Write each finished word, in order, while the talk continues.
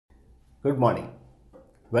Good morning.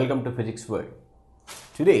 Welcome to Physics World.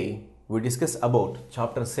 Today we discuss about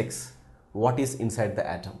chapter 6, what is inside the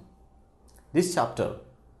atom. This chapter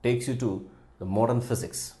takes you to the modern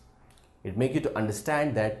physics. It makes you to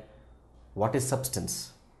understand that what is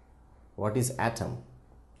substance, what is atom,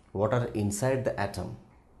 what are inside the atom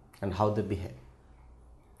and how they behave.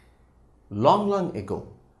 Long ago,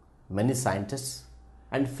 many scientists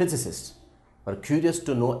and physicists were curious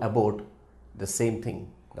to know about the same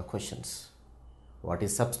thing, the questions. What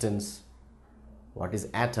is substance? What is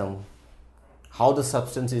atom? How the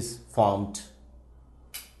substance is formed?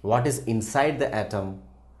 What is inside the atom?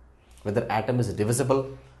 Whether atom is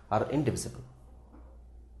divisible or indivisible.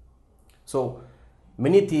 So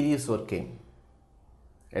many theories came.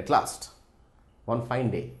 At last, one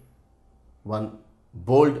fine day, one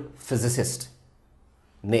bold physicist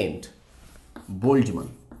named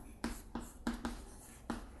Boltzmann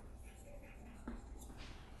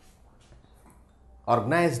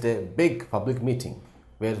organized a big public meeting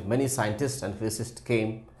where many scientists and physicists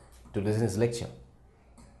came to listen to his lecture.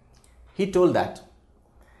 He told that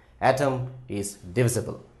atom is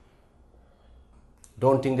divisible.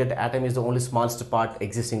 Don't think that atom is the only smallest part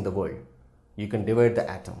existing in the world. You can divide the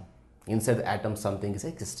atom. Inside the atom something is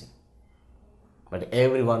existing. But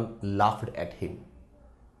everyone laughed at him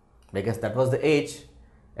because that was the age,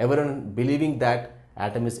 everyone believing that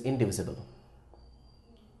atom is indivisible.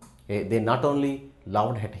 They not only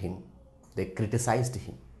laughed at him, they criticized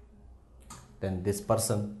him. Then this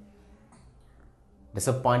person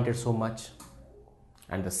disappointed so much,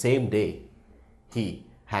 and the same day he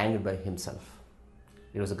hanged by himself.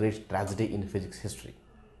 It was a great tragedy in physics history.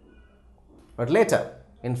 But later,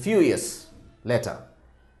 in few years later,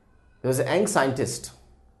 there was a young scientist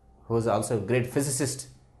who was also a great physicist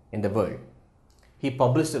in the world. He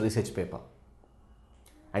published a research paper,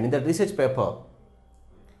 and in that research paper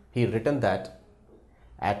he written that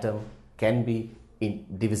atom can be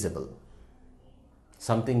indivisible.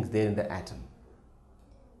 Something is there in the atom.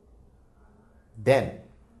 Then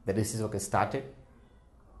the research work started.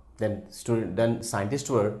 Then scientists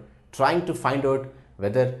were trying to find out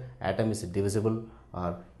whether atom is divisible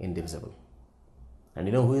or indivisible. And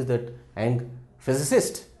you know who is that young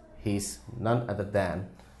physicist? He is none other than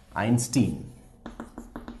Einstein,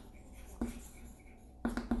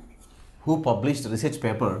 who published a research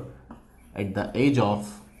paper at the age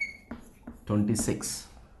of 26.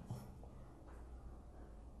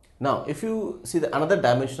 Now, if you see another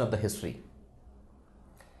dimension of the history,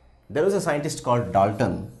 there was a scientist called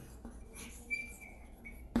Dalton.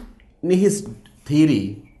 In his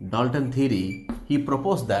theory, Dalton Theory, he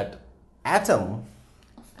proposed that atom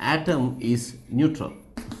is neutral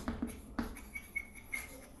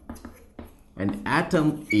and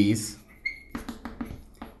atom is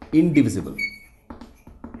indivisible.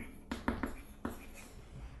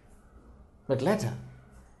 But later,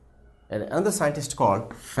 another scientist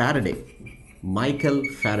called Michael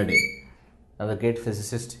Faraday, another great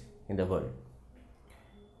physicist in the world,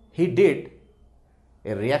 he did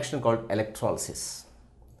a reaction called electrolysis.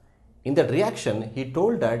 In that reaction, he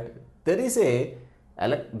told that there is a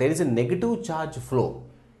negative charge flow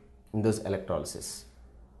in those electrolysis,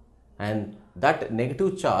 and that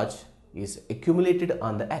negative charge is accumulated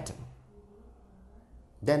on the atom.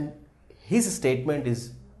 Then his statement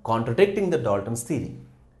is contradicting the Dalton's theory,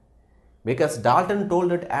 because Dalton told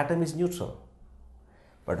that atom is neutral,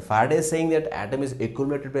 but Faraday is saying that atom is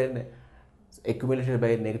accumulated by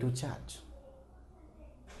a negative charge.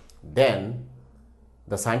 Then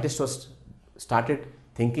the scientist started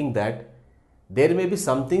thinking that there may be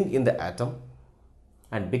something in the atom,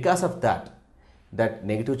 and because of that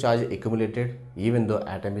negative charge accumulated even though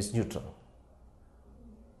atom is neutral.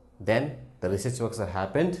 Then the research works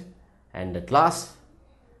happened, and at last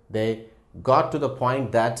they got to the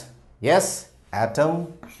point that yes,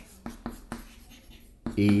 atom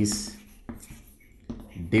is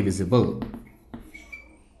divisible.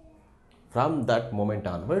 From that moment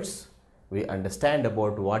onwards, we understand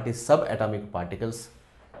about what is subatomic particles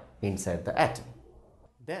inside the atom.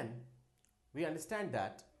 Then we understand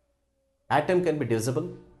that atom can be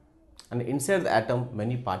divisible, and inside the atom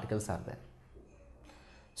many particles are there.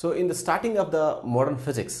 So in the starting of the modern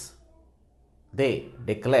physics, they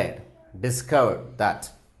discovered that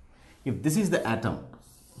if this is the atom,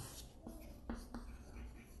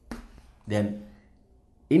 then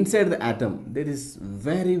inside the atom there is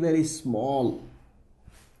very small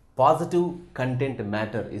positive content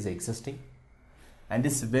matter is existing, and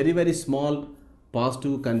this very small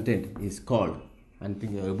positive content is called, I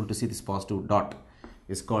think you are able to see this positive dot,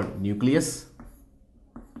 is called nucleus.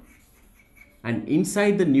 And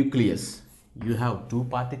inside the nucleus you have two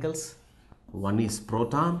particles, One is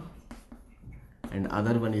proton and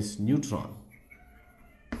other one is neutron.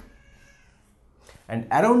 And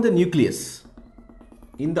around the nucleus,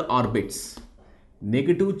 in the orbits,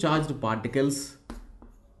 negative charged particles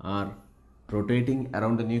are rotating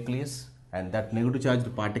around the nucleus, and that negative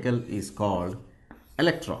charged particle is called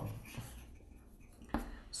electron.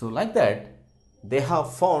 So like that, they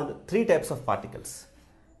have found three types of particles: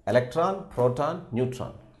 electron, proton,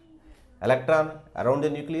 neutron. Electron around the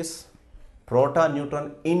nucleus, proton,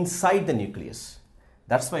 neutron inside the nucleus.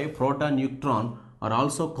 That's why proton, neutron are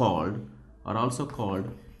also called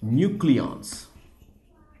nucleons.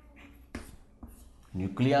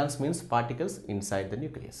 Nucleons means particles inside the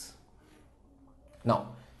nucleus.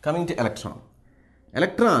 Now, coming to electron.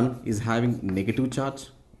 Electron is having negative charge,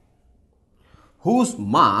 whose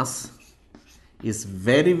mass is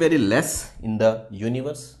very, very less in the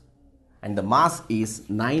universe, and the mass is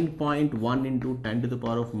 9.1 into 10 to the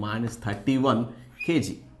power of minus 31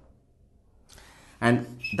 kg.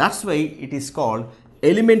 And that's why it is called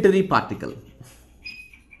elementary particle.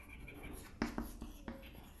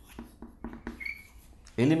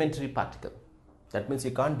 Elementary particle. That means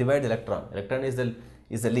you can't divide electron. Electron is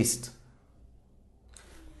the least.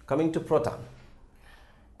 Coming to proton.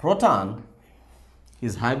 Proton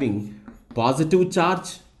is having positive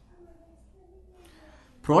charge.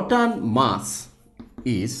 Proton mass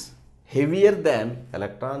is heavier than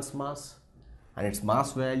electron's mass, and its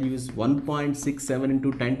mass value is 1.67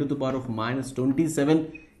 into 10 to the power of minus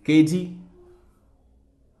 27 kg.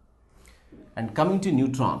 And coming to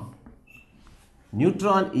neutron.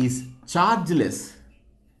 Neutron is chargeless.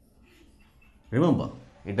 Remember,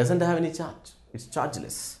 it doesn't have any charge. It's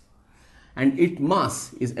chargeless. And its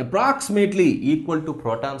mass is approximately equal to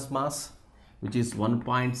proton's mass, which is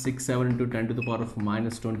 1.67 into 10 to the power of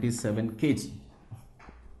minus 27 kg.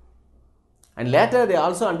 And later they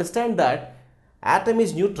also understand that atom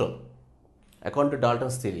is neutral according to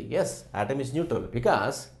Dalton's theory. Yes, atom is neutral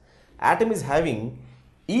because atom is having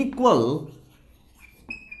equal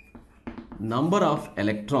number of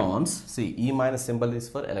electrons. See, E minus symbol is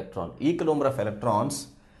for electron. Equal number of electrons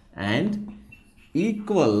and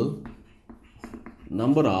equal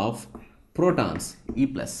number of protons, E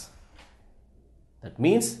plus. That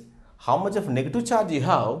means how much of negative charge you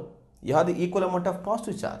have the equal amount of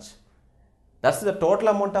positive charge. That's the total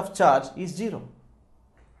amount of charge is 0.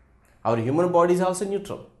 Our human body is also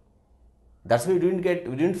neutral. That's why we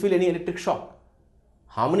didn't feel any electric shock.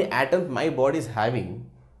 How many atoms my body is having?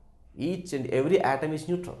 Each and every atom is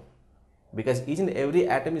neutral, because each and every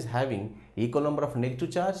atom is having equal number of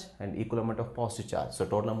negative charge and equal amount of positive charge. So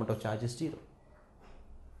total amount of charge is 0.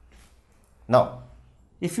 Now,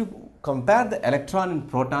 if you compare the electron and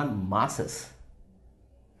proton masses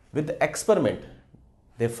with the experiment,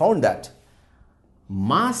 they found that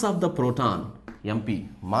mass of the proton, MP,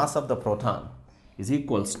 mass of the proton is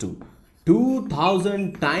equals to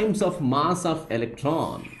 2000 times of mass of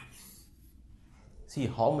electron. See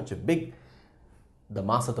how much big the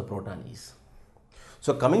mass of the proton is.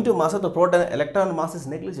 So coming to mass of the proton, electron mass is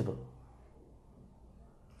negligible.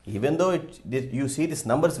 Even though you see this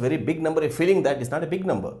number is very big number, you're feeling that it's not a big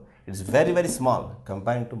number. It's very, very small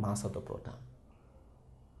compared to mass of the proton.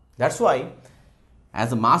 That's why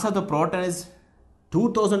as the mass of the proton is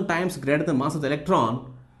 2000 times greater than mass of the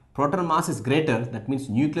electron, proton mass is greater. That means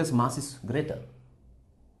nucleus mass is greater.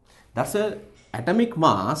 That's why atomic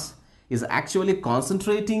mass is actually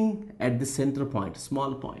concentrating at the center point,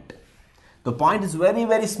 small point. The point is very,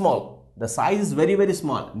 very small. The size is very, very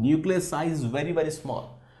small. Nucleus size is very, very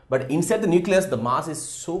small. But inside the nucleus, the mass is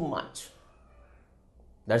so much.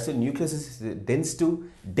 That's why nucleus is dense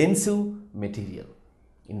material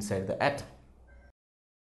inside the atom.